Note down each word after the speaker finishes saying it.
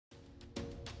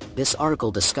This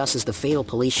article discusses the fatal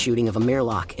police shooting of Amir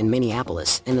Locke in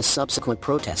Minneapolis and the subsequent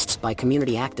protests by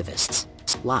community activists.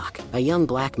 Locke, a young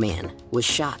black man, was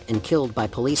shot and killed by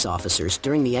police officers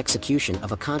during the execution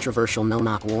of a controversial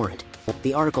no-knock warrant.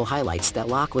 The article highlights that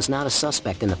Locke was not a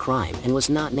suspect in the crime and was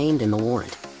not named in the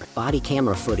warrant. Body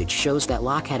camera footage shows that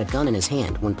Locke had a gun in his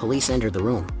hand when police entered the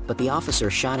room, but the officer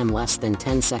shot him less than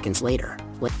 10 seconds later.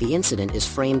 The incident is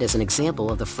framed as an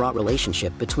example of the fraught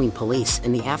relationship between police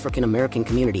and the African American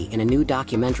community in a new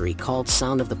documentary called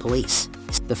Sound of the Police.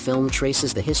 The film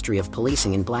traces the history of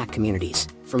policing in black communities,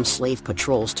 from slave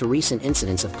patrols to recent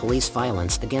incidents of police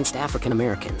violence against African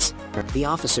Americans. The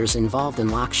officers involved in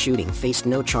Locke's shooting faced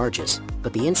no charges,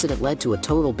 but the incident led to a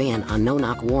total ban on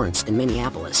no-knock warrants in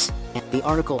Minneapolis. The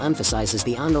article emphasizes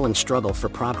the ongoing struggle for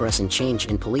progress and change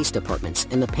in police departments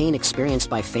and the pain experienced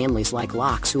by families like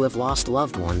Locke's who have lost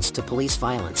loved ones to police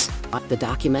violence. The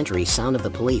documentary Sound of the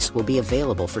Police will be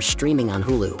available for streaming on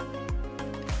Hulu.